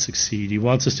wants us to succeed. He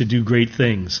wants us to do great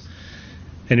things.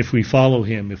 And if we follow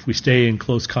him, if we stay in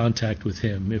close contact with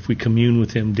him, if we commune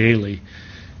with him daily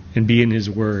and be in his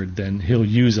word, then he'll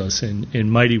use us in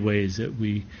mighty ways that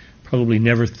we probably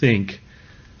never think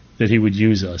that he would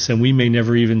use us. And we may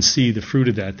never even see the fruit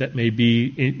of that. That may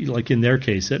be, like in their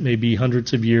case, that may be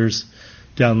hundreds of years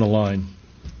down the line.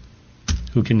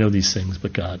 Who can know these things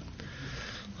but God?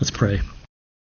 Let's pray.